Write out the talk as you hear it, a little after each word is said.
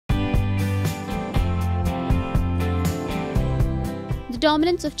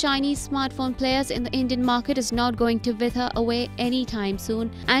dominance of Chinese smartphone players in the Indian market is not going to wither away anytime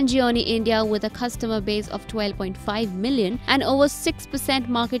soon, and Gionee India, with a customer base of 12.5 million and over 6%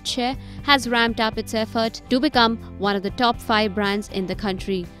 market share, has ramped up its effort to become one of the top 5 brands in the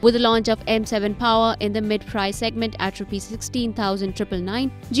country. With the launch of M7 Power in the mid-price segment at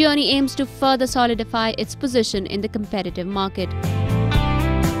 ₹16,999, Gionee aims to further solidify its position in the competitive market.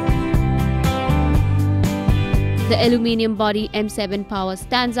 The aluminium body M7 Power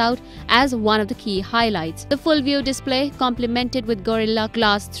stands out as one of the key highlights. The full-view display, complemented with Gorilla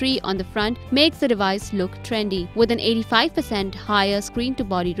Glass 3 on the front, makes the device look trendy. With an 85% higher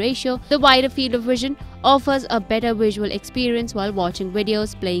screen-to-body ratio, the wider field of vision offers a better visual experience while watching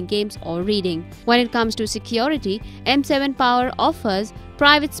videos, playing games, or reading. When it comes to security, M7 Power offers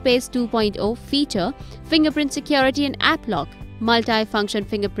Private Space 2.0 feature, fingerprint security, and app lock. Multi-function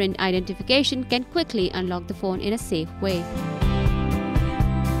fingerprint identification can quickly unlock the phone in a safe way.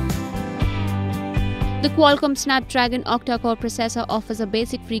 The Qualcomm Snapdragon octa-core processor offers a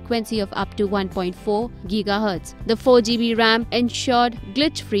basic frequency of up to 1.4 GHz. The 4GB RAM ensured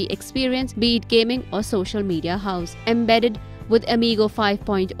glitch-free experience, be it gaming or social media house. Embedded with Amigo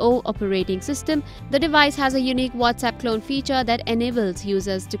 5.0 operating system, the device has a unique WhatsApp clone feature that enables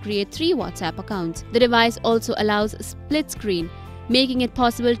users to create 3 WhatsApp accounts. The device also allows split screen, making it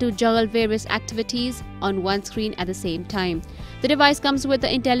possible to juggle various activities on one screen at the same time. The device comes with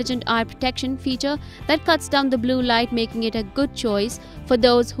the intelligent eye protection feature that cuts down the blue light, making it a good choice for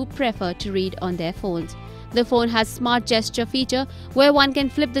those who prefer to read on their phones. The phone has smart gesture feature where one can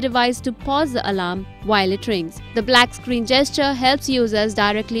flip the device to pause the alarm while it rings. The black screen gesture helps users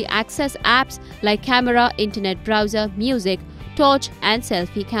directly access apps like camera, internet browser, music, torch, and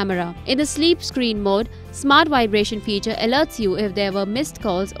selfie camera. In the sleep screen mode, smart vibration feature alerts you if there were missed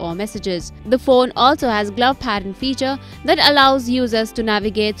calls or messages. The phone also has glove pattern feature that allows users to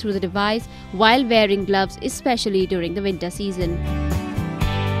navigate through the device while wearing gloves, especially during the winter season.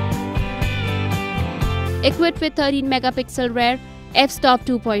 Equipped with 13-megapixel rear, f-stop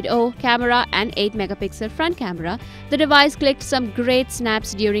 2.0 camera and 8-megapixel front camera, the device clicked some great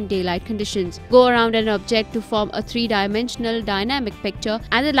snaps during daylight conditions. Go around an object to form a 3-dimensional dynamic picture,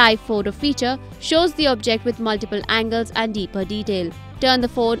 and the live photo feature shows the object with multiple angles and deeper detail. Turn the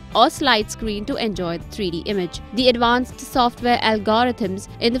phone or slide screen to enjoy the 3D image. The advanced software algorithms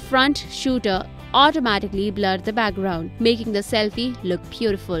in the front shooter automatically blur the background, making the selfie look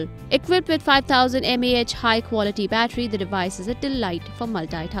beautiful. Equipped with 5000 mAh high-quality battery, the device is a delight for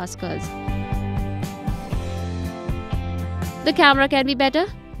multitaskers. The camera can be better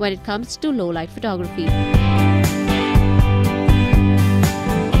when it comes to low-light photography.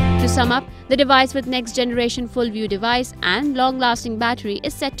 To sum up, the device with next-generation full-view device and long-lasting battery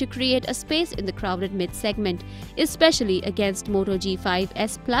is set to create a space in the crowded mid-segment, especially against Moto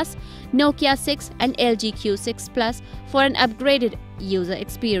G5S Plus, Nokia 6 and LG Q6 Plus for an upgraded user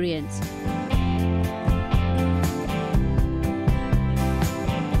experience.